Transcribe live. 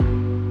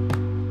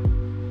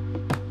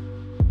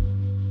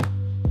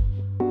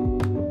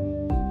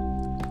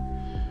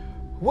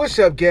What's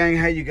up, gang?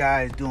 How you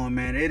guys doing,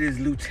 man? It is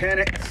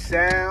Lieutenant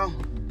Sal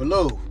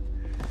Blue.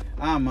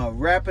 I'm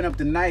wrapping up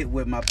the night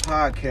with my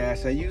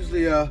podcast. I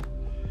usually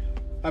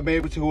I'm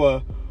able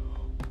to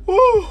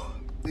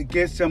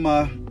get some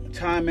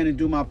time in and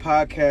do my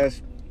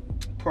podcast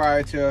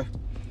prior to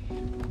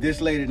this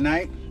late at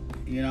night.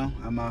 You know,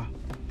 I'm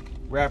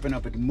wrapping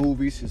up at the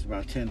movies. It's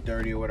about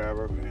 10:30 or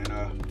whatever, and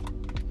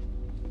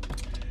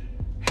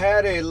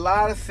had a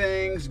lot of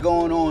things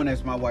going on,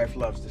 as my wife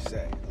loves to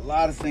say. A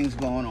lot of things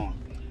going on.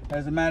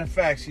 As a matter of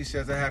fact, she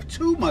says I have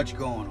too much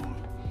going on.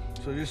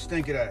 So just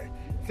think of that.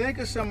 Think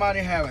of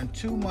somebody having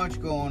too much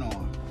going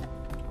on,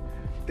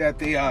 that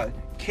they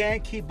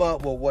can't keep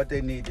up with what they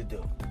need to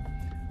do.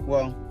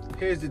 Well,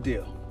 here's the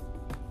deal.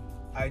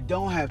 I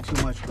don't have too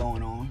much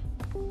going on.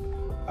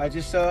 I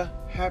just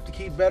have to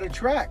keep better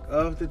track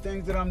of the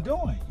things that I'm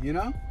doing, you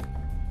know?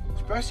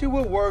 Especially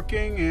with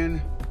working and,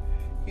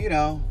 you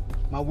know,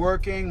 my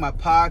working, my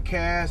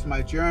podcast,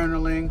 my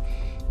journaling.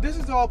 This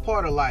is all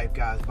part of life,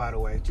 guys, by the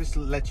way, just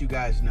to let you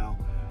guys know,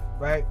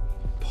 right?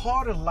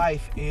 Part of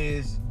life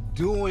is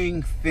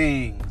doing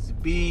things,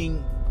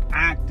 being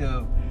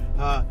active,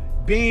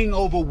 being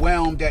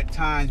overwhelmed at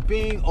times,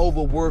 being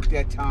overworked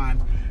at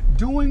times,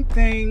 doing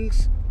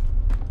things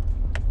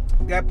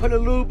that put a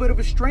little bit of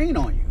a strain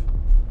on you,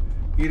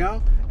 you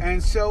know?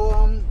 And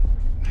so,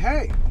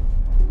 hey,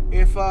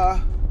 if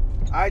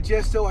I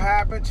just so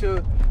happen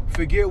to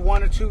forget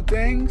one or two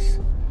things,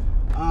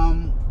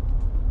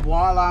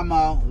 while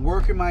I'm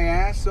working my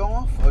ass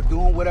off or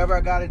doing whatever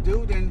I got to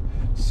do, then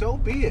so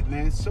be it,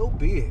 man. So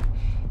be it.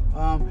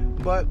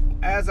 But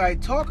as I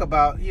talk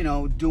about, you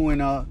know, doing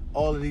all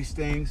of these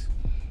things,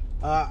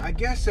 I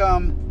guess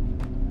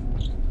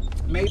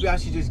maybe I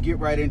should just get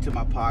right into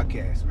my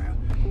podcast, man.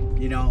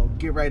 You know,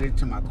 get right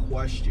into my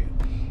question.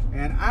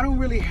 And I don't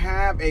really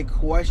have a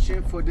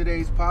question for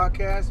today's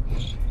podcast.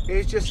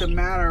 It's just a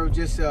matter of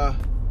just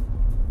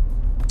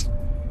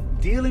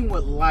dealing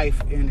with life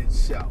in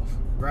itself,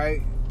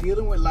 right?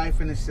 Dealing with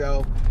life in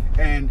itself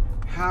and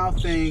how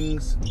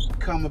things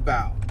come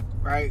about,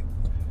 right?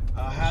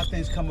 How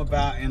things come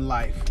about in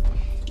life.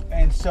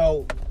 And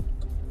so,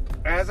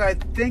 as I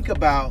think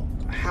about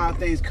how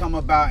things come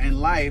about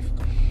in life,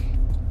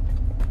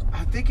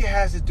 I think it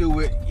has to do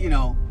with, you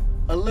know,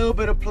 a little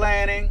bit of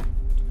planning,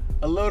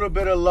 a little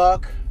bit of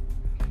luck,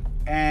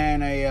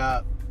 and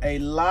a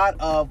lot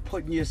of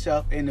putting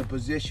yourself in a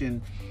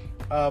position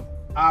of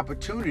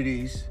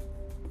opportunities,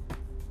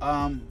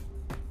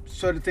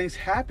 so that things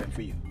happen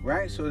for you,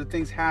 right? So that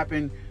things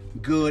happen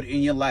good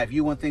in your life.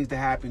 You want things to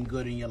happen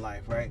good in your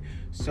life, right?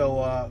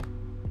 So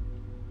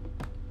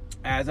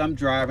as I'm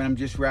driving, I'm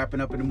just wrapping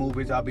up in the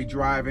movies. I'll be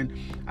driving.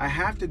 I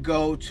have to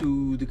go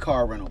to the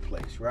car rental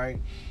place, right?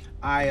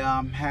 I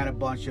had a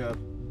bunch of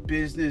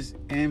business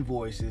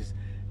invoices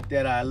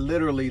that I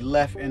literally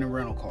left in a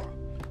rental car.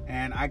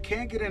 And I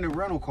can't get in a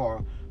rental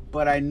car,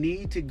 but I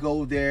need to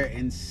go there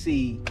and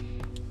see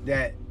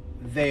that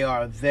they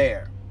are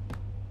there.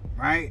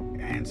 Right?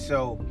 And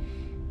so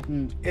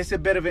it's a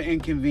bit of an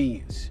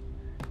inconvenience.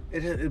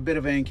 It's a bit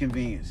of an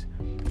inconvenience.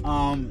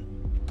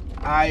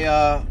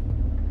 I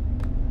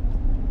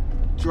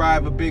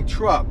drive a big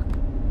truck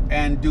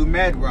and do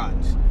med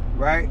runs,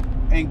 right?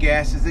 And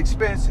gas is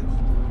expensive.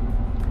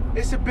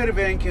 It's a bit of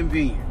an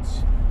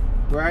inconvenience,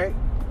 right?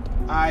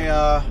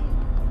 I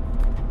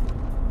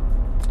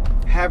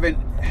haven't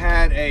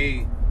had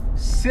a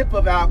sip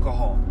of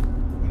alcohol,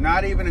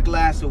 not even a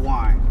glass of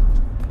wine,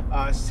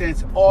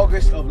 since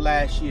August of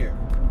last year,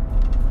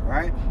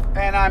 right?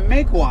 And I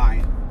make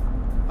wine,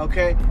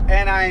 okay?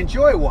 And I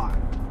enjoy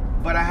wine,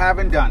 but I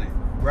haven't done it,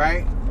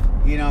 right?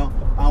 You know,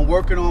 I'm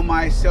working on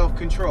my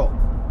self-control.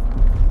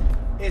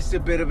 It's a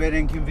bit of an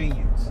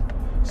inconvenience.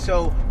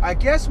 So I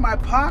guess my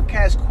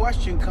podcast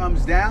question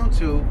comes down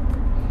to,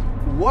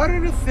 what are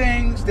the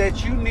things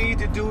that you need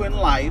to do in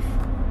life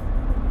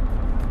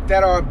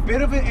that are a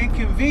bit of an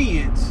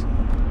inconvenience,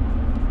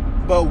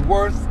 but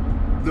worth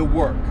the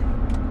work?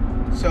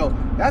 So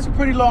that's a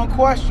pretty long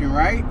question,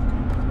 right?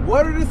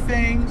 What are the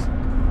things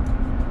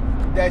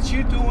that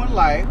you do in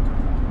life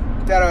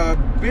that are a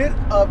bit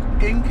of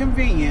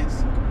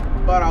inconvenience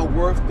but are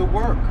worth the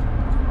work?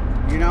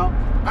 You know,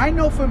 I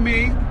know for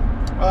me,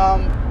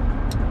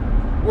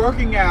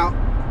 working out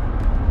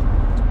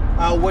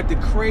with the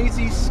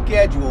crazy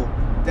schedule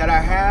that I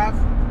have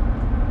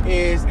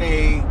is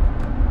a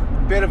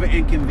bit of an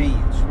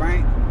inconvenience,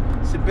 right?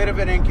 It's a bit of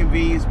an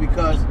inconvenience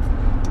because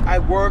I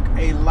work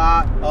a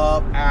lot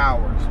of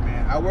hours,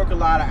 man. I work a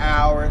lot of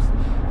hours,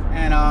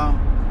 and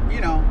you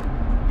know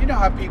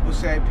how people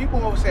say.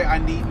 People always say I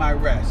need my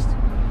rest,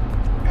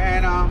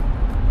 and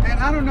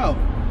I don't know.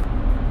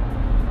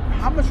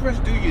 How much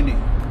rest do you need,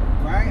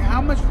 right?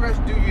 How much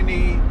rest do you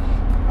need?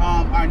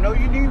 I know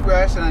you need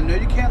rest, and I know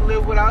you can't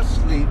live without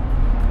sleep,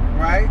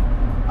 right?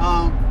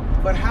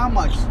 But how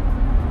much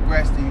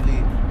rest do you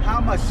need?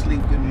 How much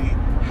sleep do you need?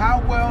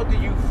 How well do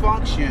you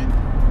function?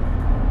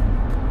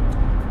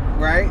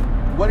 Right?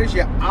 What is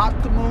your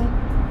optimal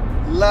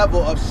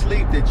level of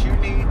sleep that you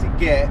need to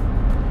get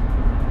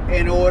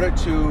in order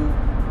to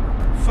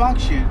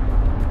function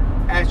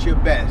at your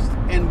best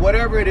in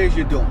whatever it is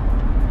you're doing,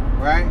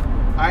 right?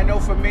 I know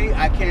for me,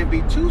 I can't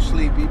be too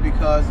sleepy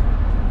because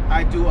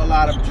I do a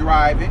lot of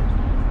driving,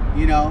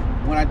 you know,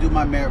 when I do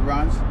my med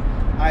runs.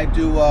 I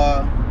do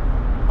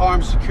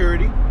armed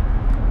security,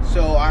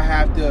 so I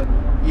have to,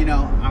 you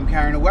know, I'm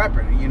carrying a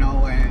weapon, you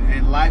know,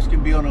 and lives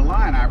can be on the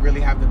line. I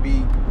really have to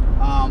be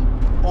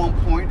on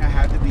point. I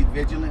have to be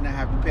vigilant. I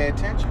have to pay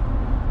attention.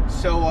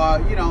 So,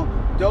 you know,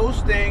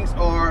 those things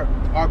are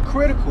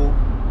critical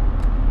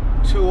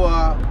to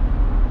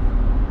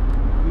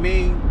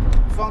me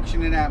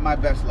functioning at my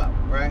best level,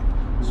 right?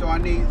 So I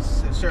need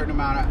a certain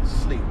amount of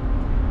sleep.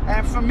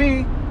 And for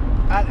me,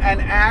 an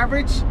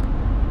average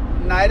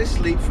night of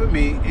sleep for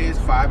me is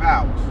 5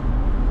 hours,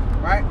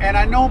 right? And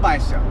I know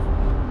myself.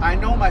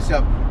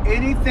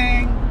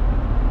 Anything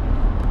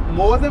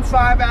more than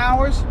 5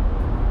 hours,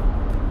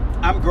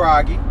 I'm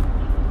groggy,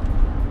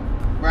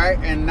 right?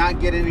 And not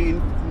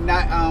getting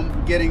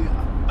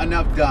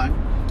enough done.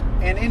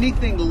 And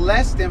anything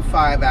less than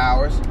 5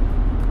 hours,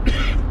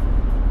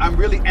 I'm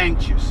really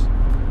anxious.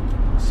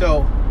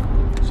 So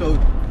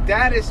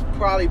that is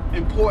probably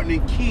important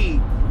and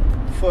key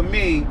for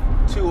me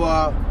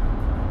to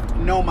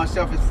know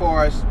myself as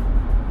far as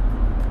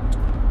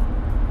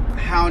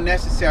how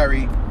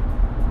necessary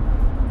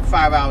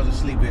 5 hours of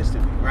sleep is to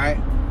me, right?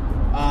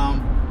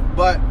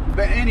 But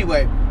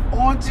anyway,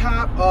 on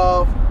top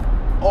of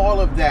all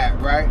of that,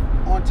 right?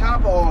 On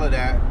top of all of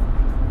that,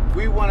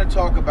 we want to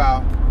talk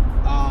about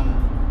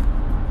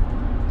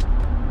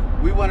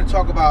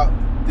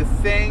the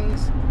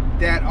things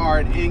that are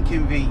an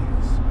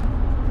inconvenience,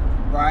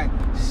 right?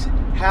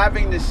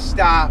 Having to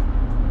stop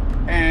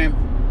and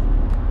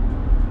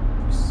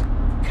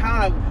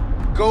kind of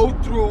go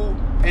through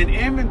an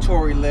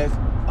inventory list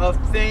of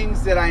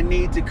things that I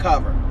need to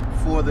cover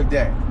for the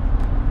day,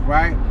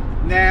 right?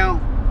 Now,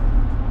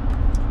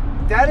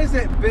 that is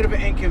a bit of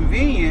an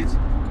inconvenience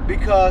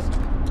because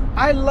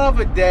I love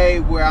a day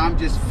where I'm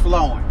just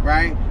flowing,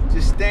 right?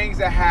 Just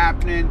things are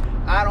happening.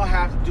 I don't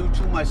have to do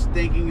too much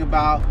thinking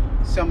about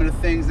some of the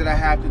things that I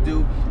have to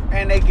do,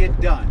 and they get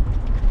done.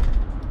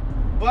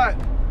 But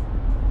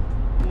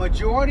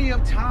majority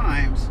of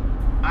times,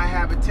 I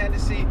have a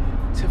tendency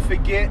to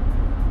forget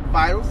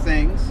vital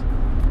things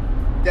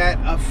that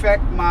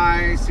affect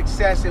my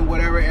success in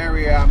whatever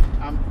area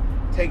I'm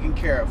taking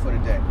care of for the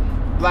day.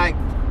 Like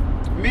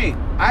me,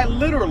 I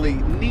literally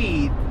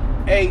need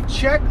a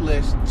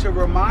checklist to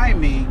remind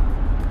me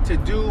to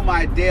do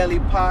my daily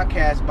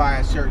podcast by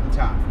a certain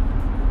time,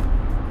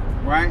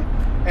 right?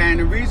 And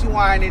the reason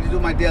why I need to do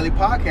my daily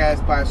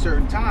podcast by a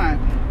certain time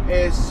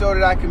is so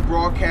that I can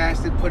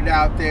broadcast it, put it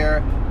out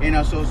there, you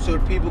know, so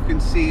that people can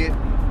see it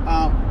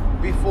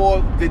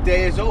before the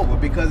day is over,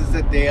 because it's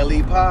a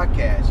daily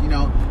podcast, you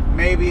know.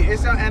 Maybe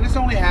it's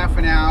only half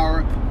an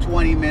hour,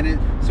 20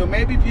 minutes, so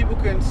maybe people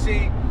can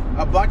see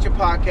a bunch of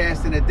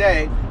podcasts in a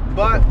day.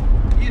 But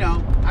you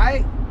know,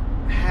 I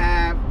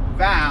have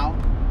vowed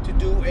to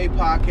do a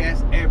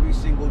podcast every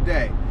single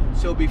day.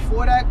 So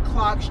before that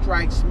clock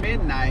strikes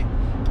midnight,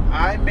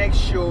 I make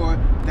sure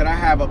that I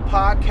have a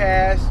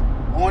podcast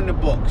on the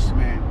books,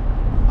 man.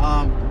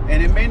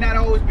 And it may not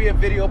always be a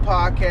video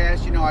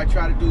podcast. You know, I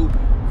try to do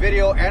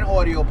video and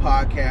audio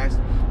podcasts.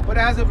 But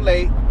as of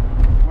late,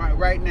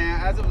 right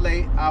now,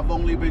 I've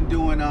only been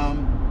doing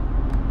audio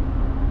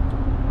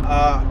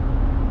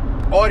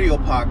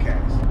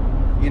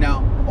podcasts. You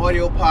know,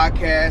 audio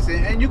podcasts,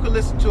 and you can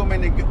listen to them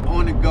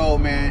on the go,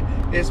 man.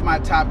 It's my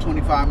top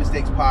 25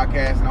 mistakes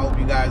podcast, and I hope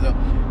you guys are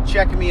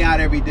checking me out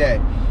every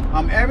day.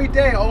 Every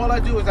day, all I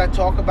do is I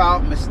talk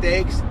about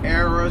mistakes,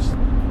 errors,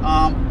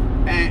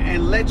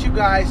 and let you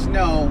guys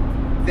know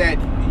that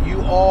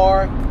you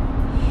are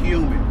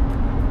human,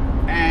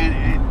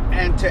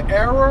 and to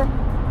error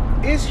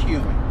is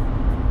human,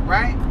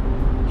 right?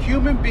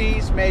 Human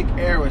beings make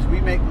errors. We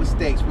make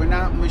mistakes. We're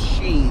not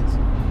machines,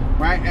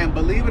 right? And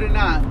believe it or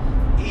not,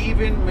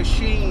 even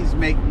machines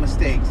make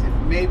mistakes.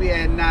 Maybe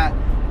not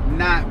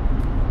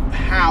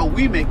how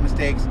we make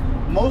mistakes.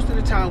 Most of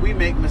the time we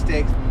make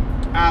mistakes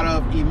out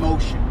of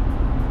emotion,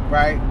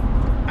 right?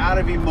 Out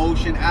of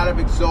emotion, out of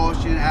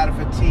exhaustion, out of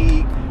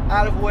fatigue,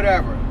 out of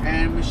whatever.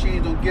 And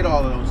machines don't get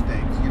all of those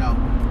things, you know.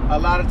 A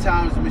lot of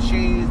times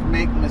machines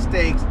make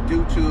mistakes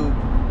due to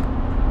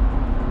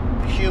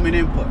human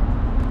input,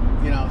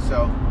 you know.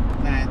 So,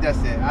 man, that's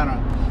it. I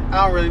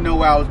don't really know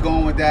where I was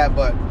going with that,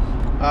 but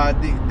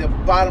the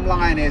bottom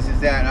line is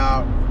that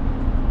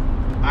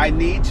I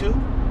need to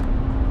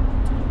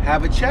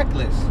have a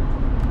checklist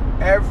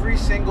every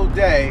single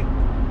day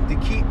to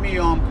keep me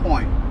on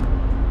point,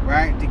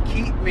 right? To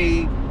keep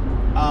me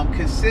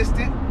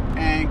consistent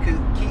and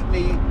keep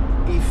me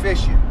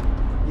efficient.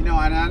 You know,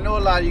 and I know a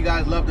lot of you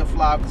guys love to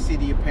fly off the seat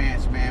of your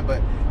pants, man,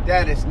 but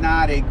that is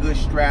not a good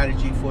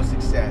strategy for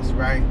success,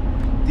 right?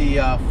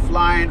 The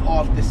flying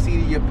off the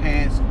seat of your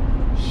pants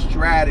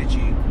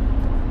strategy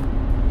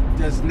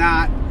does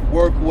not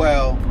work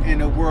well in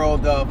the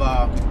world of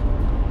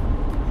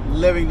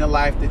living the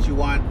life that you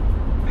want,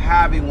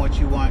 having what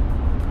you want,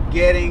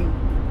 getting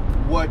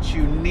what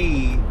you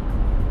need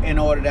in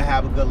order to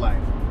have a good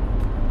life.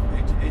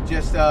 It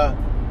just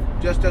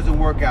just doesn't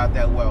work out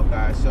that well,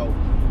 guys. So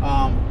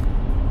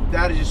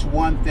that is just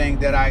one thing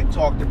that I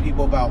talk to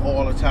people about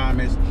all the time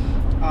is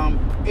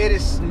it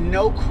is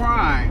no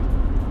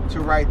crime to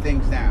write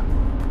things down.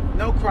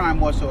 No crime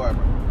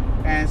whatsoever.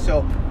 And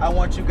so I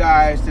want you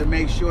guys to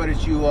make sure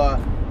that you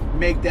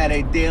make that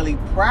a daily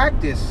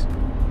practice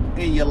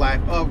in your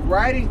life of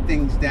writing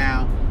things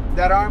down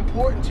that are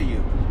important to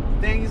you.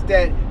 Things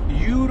that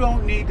you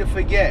don't need to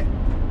forget.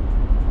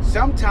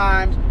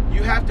 Sometimes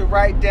you have to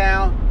write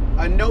down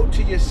a note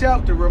to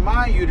yourself to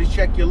remind you to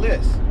check your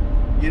list.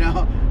 You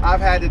know,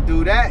 I've had to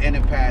do that in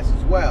the past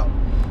as well.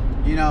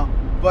 You know,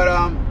 but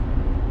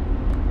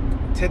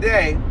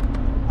today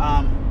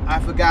I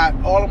forgot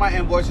all of my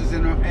invoices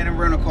in a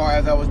rental car,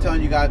 as I was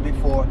telling you guys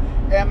before,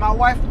 and my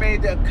wife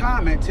made a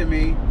comment to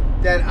me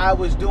that I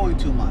was doing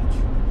too much,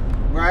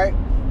 right?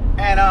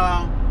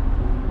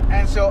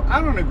 And so I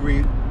don't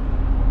agree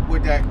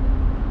with that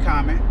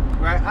comment,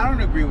 right? I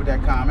don't agree with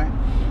that comment.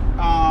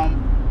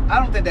 I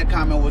don't think that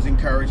comment was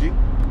encouraging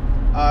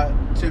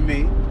to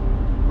me,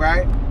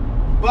 right?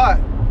 But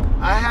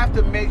I have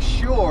to make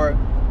sure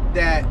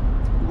that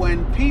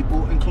when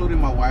people,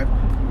 including my wife,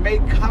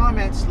 make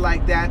comments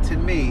like that to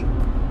me,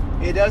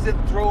 it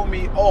doesn't throw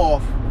me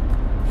off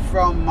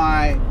from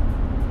my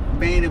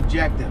main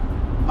objective,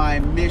 my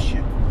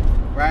mission,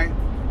 right?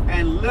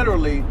 And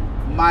literally,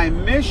 my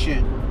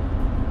mission,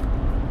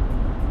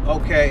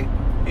 okay,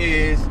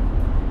 is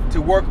to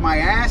work my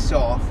ass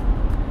off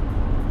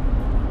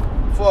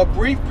for a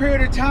brief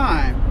period of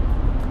time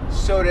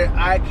so that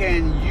I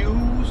can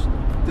use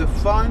the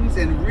funds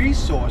and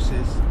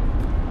resources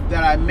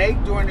that I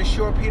make during a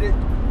short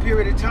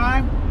period of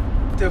time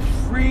to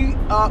free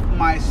up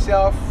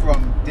myself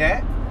from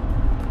debt,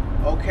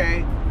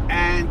 okay,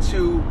 and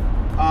to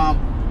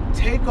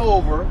take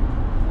over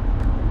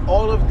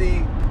all of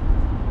the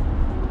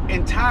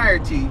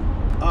entirety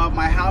of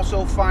my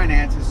household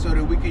finances so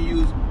that we can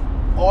use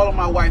all of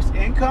my wife's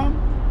income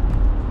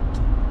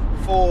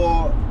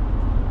for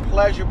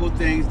pleasurable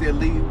things that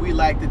we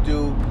like to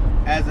do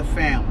as a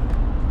family,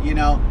 you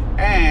know,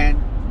 and,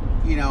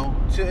 you know,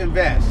 to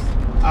invest,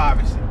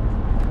 obviously.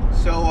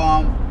 So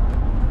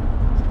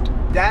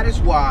that is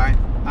why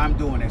I'm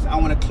doing this. I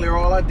want to clear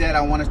all our debt.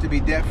 I want us to be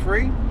debt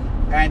free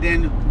and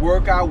then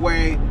work our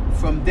way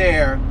from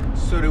there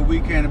so that we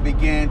can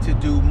begin to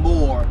do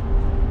more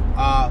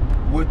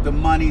with the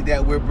money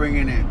that we're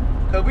bringing in.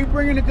 Because we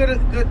bring in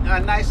a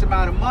nice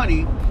amount of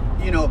money,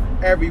 you know,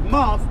 every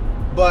month,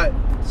 but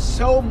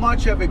so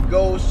much of it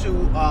goes to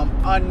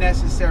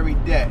unnecessary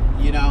debt,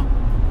 you know,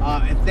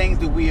 and things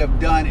that we have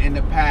done in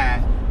the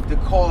past to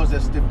cause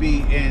us to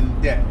be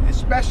in debt,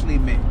 especially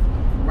me,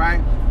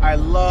 right? I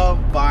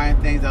love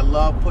buying things. I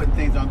love putting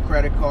things on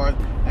credit cards,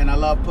 and I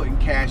love putting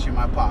cash in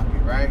my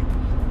pocket, right?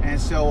 And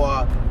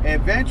so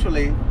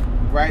eventually,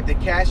 right, the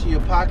cash in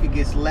your pocket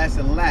gets less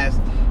and less,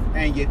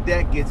 and your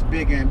debt gets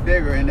bigger and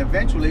bigger, and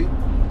eventually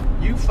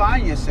you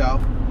find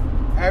yourself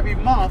every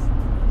month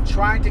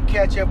trying to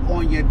catch up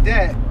on your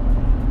debt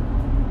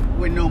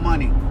with no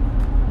money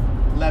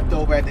left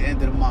over at the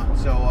end of the month.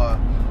 So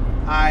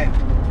I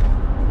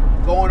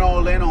going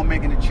all in on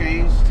making a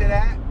change to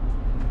that,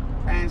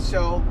 and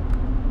so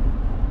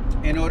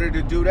in order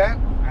to do that,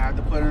 I have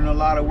to put in a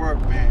lot of work,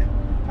 man.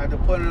 I have to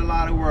put in a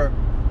lot of work,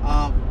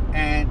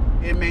 and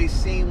it may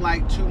seem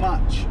like too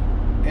much.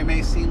 It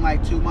may seem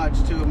like too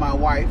much to my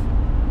wife,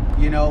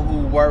 you know,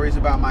 who worries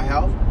about my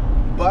health.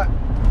 But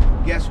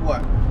guess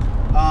what?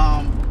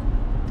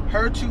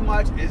 Her too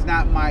much is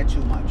not my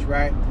too much,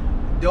 right?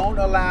 Don't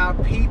allow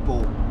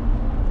people,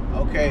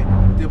 okay,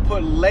 to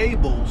put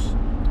labels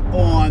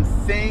on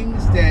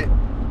things that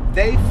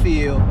they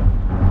feel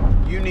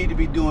you need to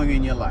be doing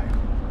in your life,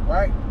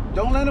 right?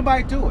 Don't let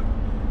anybody do it.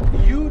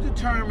 You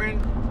determine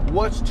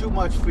what's too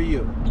much for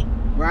you,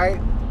 right?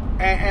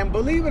 And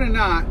believe it or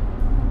not,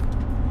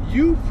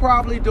 you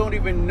probably don't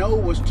even know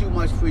what's too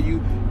much for you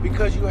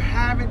because you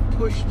haven't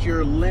pushed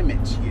your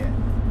limits yet,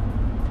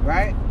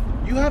 right?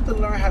 You have to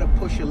learn how to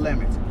push your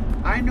limits.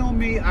 I know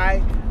me,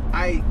 I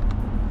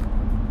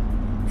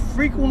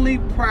frequently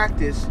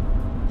practice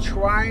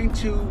trying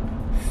to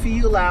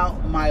feel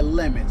out my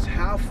limits.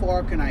 How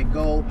far can I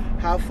go?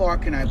 How far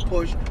can I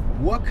push?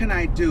 What can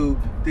I do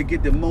to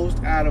get the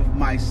most out of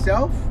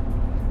myself,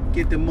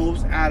 get the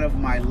most out of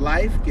my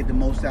life, get the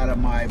most out of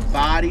my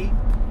body,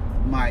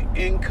 my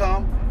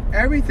income,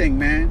 everything,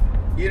 man.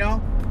 You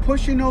know,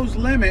 pushing those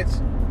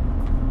limits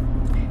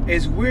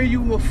is where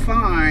you will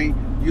find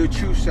your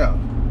true self,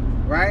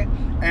 right?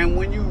 And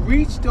when you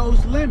reach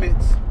those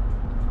limits,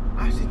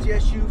 I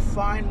suggest you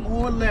find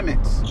more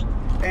limits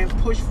and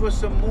push for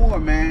some more,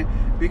 man,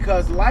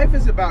 because life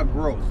is about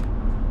growth,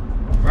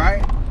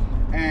 right?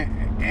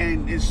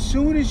 And as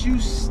soon as you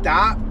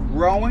stop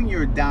growing,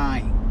 you're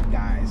dying,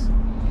 guys.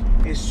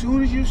 As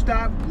soon as you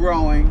stop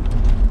growing,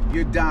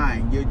 you're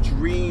dying. Your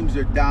dreams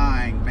are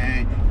dying,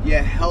 man.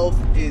 Your health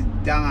is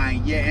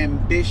dying. Your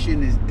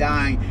ambition is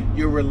dying.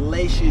 Your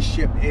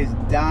relationship is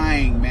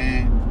dying,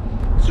 man.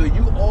 So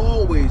you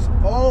always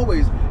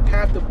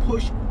have to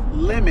push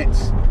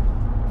limits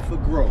for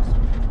growth.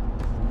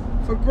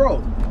 for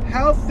growth.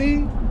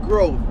 Healthy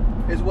growth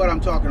is what I'm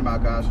talking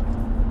about, guys.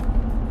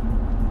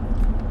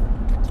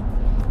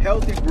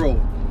 Healthy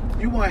growth.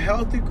 You want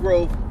healthy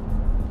growth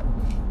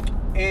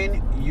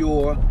in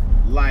your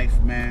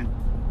life, man.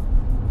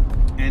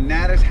 And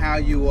that is how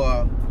you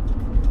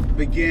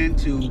begin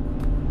to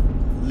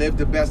live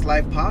the best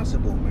life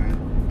possible,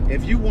 man.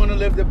 If you want to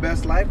live the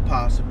best life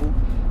possible,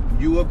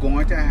 you are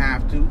going to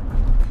have to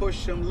push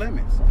some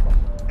limits.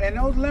 And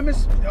those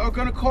limits are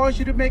going to cause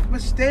you to make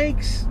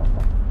mistakes,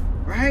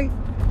 right?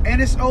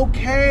 And it's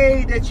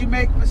okay that you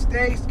make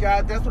mistakes,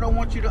 guys. That's what I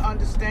want you to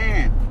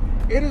understand.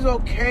 It is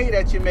okay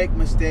that you make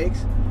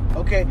mistakes,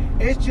 okay?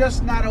 It's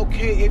just not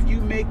okay if you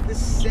make the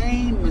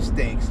same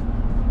mistakes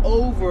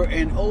over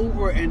and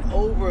over and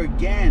over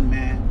again,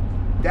 man.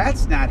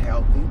 That's not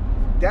healthy.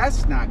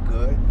 That's not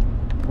good,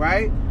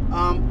 right?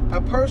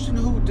 A person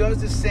who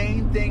does the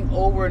same thing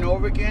over and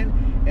over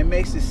again and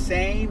makes the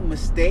same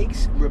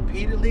mistakes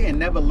repeatedly and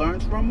never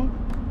learns from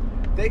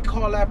them, they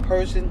call that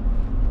person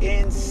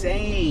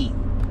insane.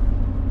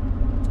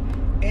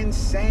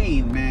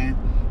 Insane, man.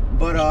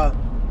 But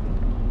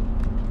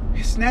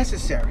it's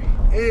necessary.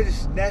 It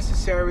is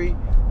necessary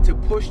to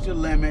push the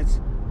limits,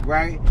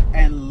 right,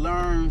 and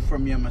learn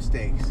from your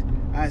mistakes.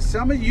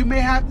 Some of you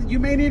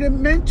may need a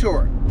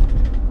mentor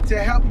to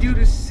help you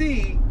to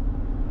see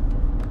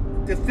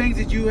the things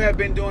that you have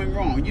been doing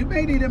wrong. You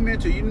may need a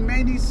mentor. You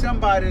may need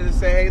somebody to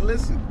say, hey,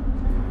 listen,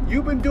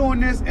 you've been doing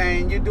this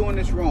and you're doing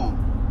this wrong.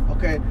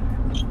 Okay,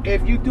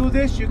 if you do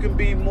this, you can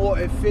be more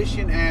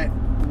efficient at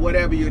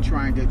whatever you're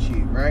trying to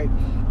achieve, right?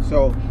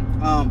 So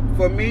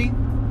for me,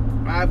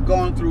 I've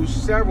gone through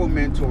several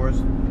mentors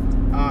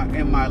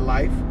in my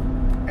life,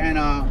 and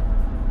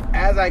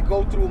as I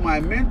go through my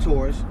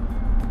mentors,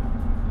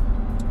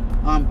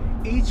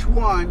 each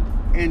one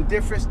in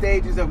different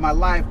stages of my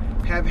life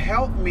have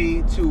helped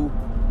me to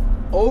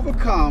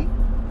overcome,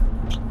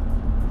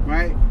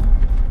 right,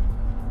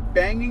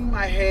 banging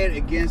my head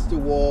against the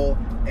wall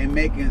and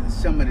making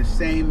some of the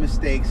same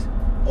mistakes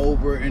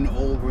over and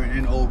over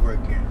and over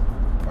again,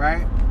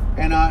 right?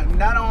 And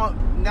not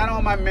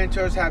all my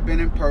mentors have been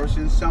in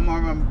person. Some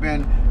of them have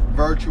been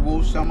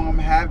virtual. Some of them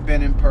have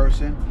been in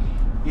person.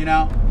 You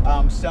know,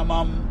 some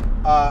of them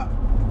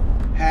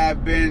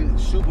have been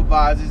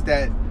supervisors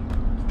that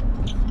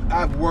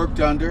I've worked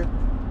under,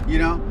 you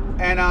know,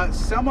 and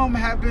some of them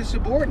have been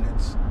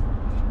subordinates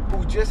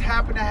who just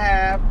happen to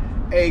have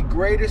a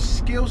greater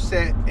skill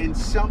set in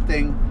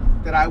something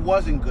that I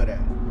wasn't good at,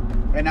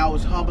 and I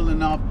was humble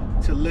enough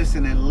to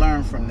listen and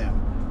learn from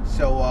them.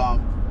 So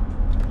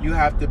you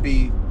have to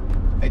be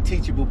a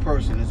teachable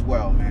person as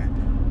well,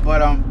 man.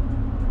 But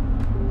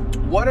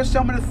what are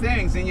some of the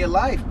things in your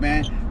life,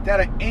 man, that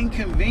are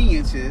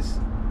inconveniences,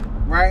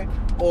 right,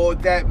 or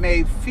that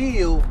may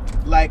feel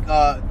like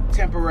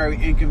temporary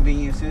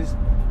inconveniences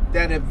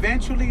that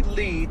eventually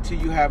lead to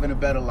you having a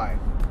better life?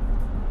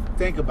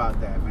 Think about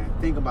that, man.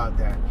 Think about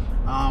that.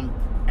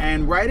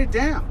 And write it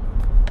down.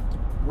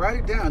 Write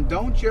it down.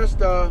 Don't just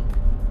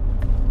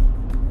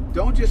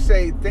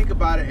say think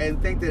about it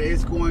and think that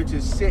it's going to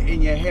sit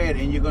in your head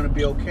and you're going to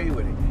be okay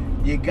with it.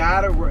 You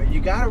gotta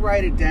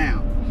write it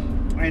down.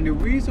 And the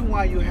reason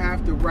why you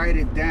have to write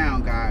it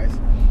down, guys,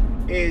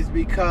 is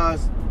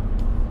because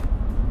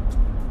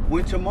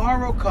when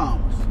tomorrow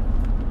comes,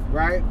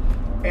 right,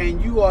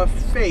 and you are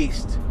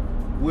faced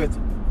with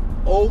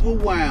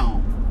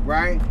overwhelm,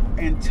 right,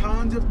 and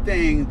tons of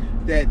things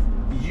that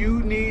you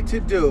need to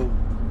do,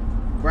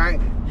 right,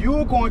 you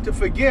are going to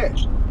forget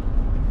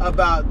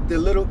about the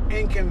little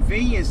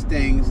inconvenience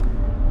things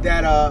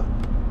that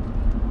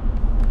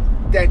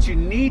you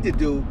need to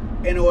do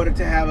in order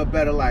to have a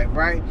better life,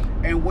 right?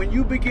 And when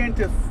you begin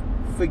to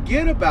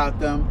forget about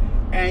them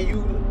and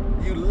you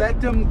let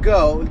them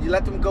go, you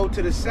let them go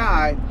to the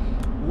side,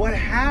 what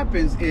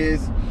happens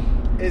is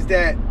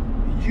that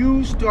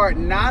you start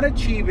not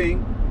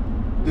achieving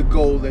the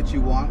goal that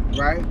you want,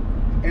 right?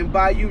 And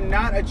by you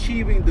not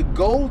achieving the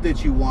goal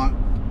that you want,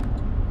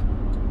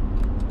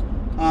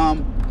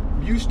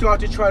 you start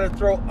to try to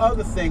throw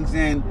other things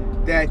in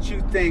that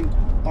you think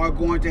are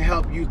going to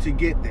help you to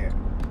get there.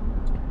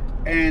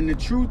 And the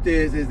truth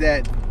is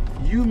that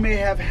you may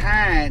have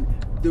had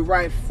the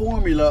right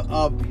formula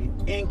of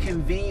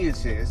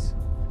inconveniences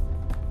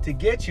to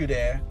get you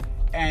there,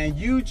 and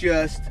you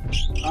just,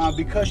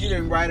 because you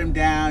didn't write them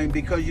down,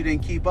 because you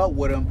didn't keep up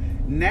with them,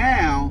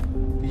 now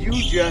you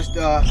just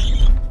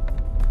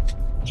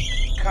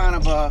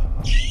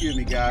excuse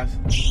me, guys,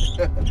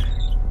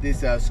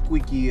 this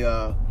squeaky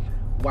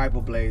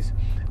wiper blades.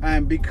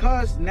 And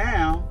because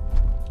now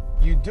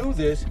you do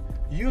this,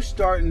 you're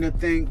starting to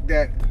think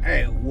that,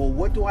 hey, well,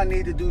 what do I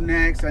need to do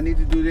next? I need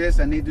to do this,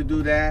 I need to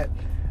do that.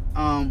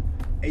 And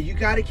you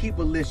got to keep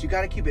a list. You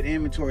got to keep an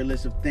inventory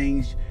list of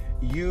things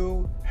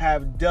you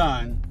have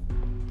done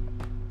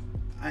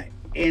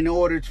in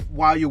order to,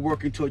 while you're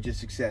working towards your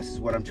success, is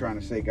what I'm trying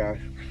to say, guys.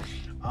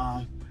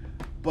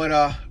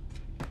 But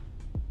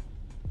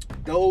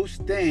those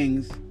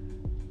things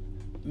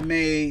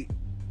may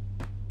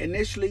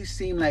initially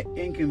seem like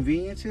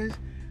inconveniences,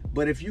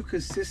 but if you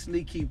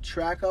consistently keep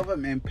track of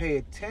them and pay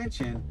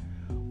attention,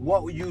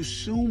 what you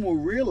soon will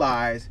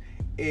realize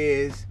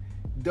is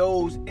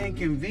those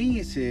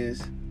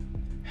inconveniences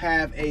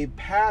have a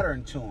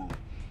pattern to them.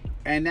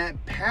 And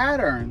that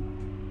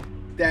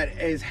pattern that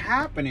is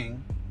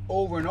happening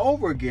over and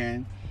over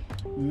again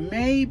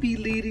may be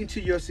leading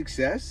to your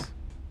success,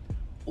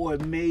 or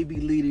it may be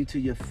leading to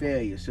your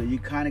failure. So you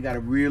kind of got to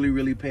really,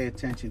 really pay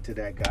attention to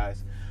that,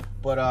 guys.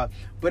 But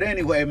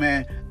anyway,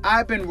 man,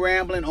 I've been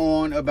rambling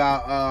on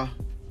about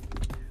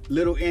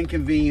little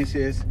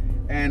inconveniences,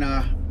 and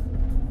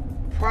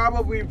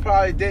probably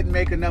didn't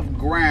make enough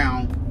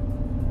ground,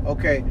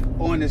 okay,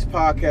 on this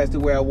podcast the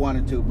way I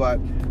wanted to. But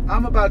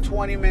I'm about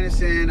 20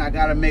 minutes in. I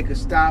got to make a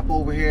stop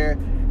over here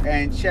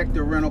and check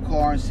the rental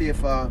car and see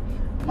if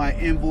my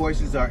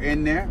invoices are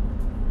in there.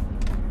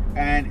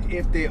 And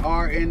if they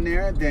are in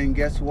there, then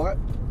guess what?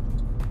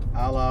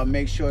 I'll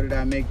make sure that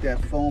I make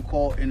that phone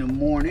call in the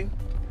morning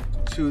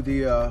to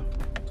the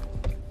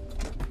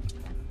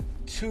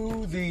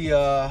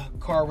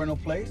car rental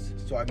place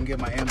so I can get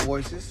my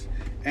invoices.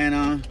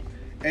 And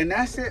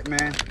that's it,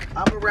 man.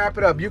 I'm gonna wrap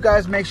it up. You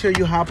guys make sure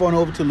you hop on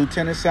over to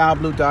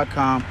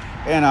lieutenantsalblue.com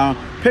and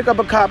pick up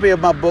a copy of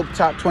my book,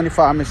 Top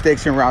 25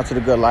 Mistakes en Route to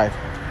the Good Life.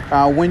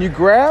 When you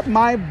grab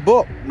my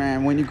book,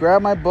 man,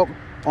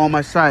 on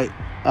my site,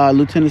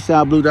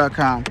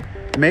 lieutenantsalblue.com,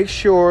 make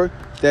sure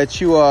that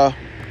you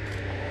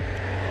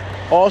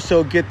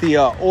also get the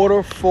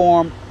order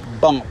form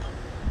bump.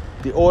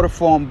 The order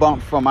form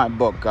bump from my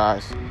book,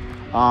 guys.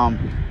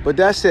 But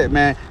that's it,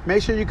 man.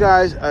 Make sure you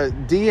guys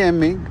DM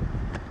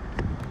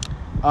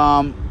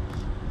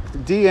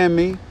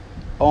me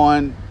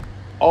on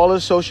all the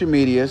social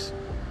medias.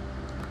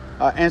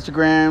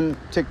 Instagram,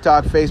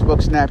 TikTok,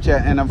 Facebook,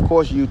 Snapchat, and of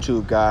course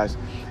YouTube, guys.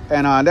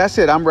 And that's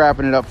it. I'm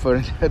wrapping it up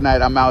for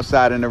tonight. I'm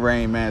outside in the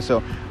rain, man.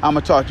 So I'm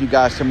going to talk to you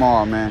guys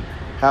tomorrow, man.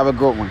 Have a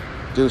good one.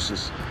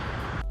 Deuces.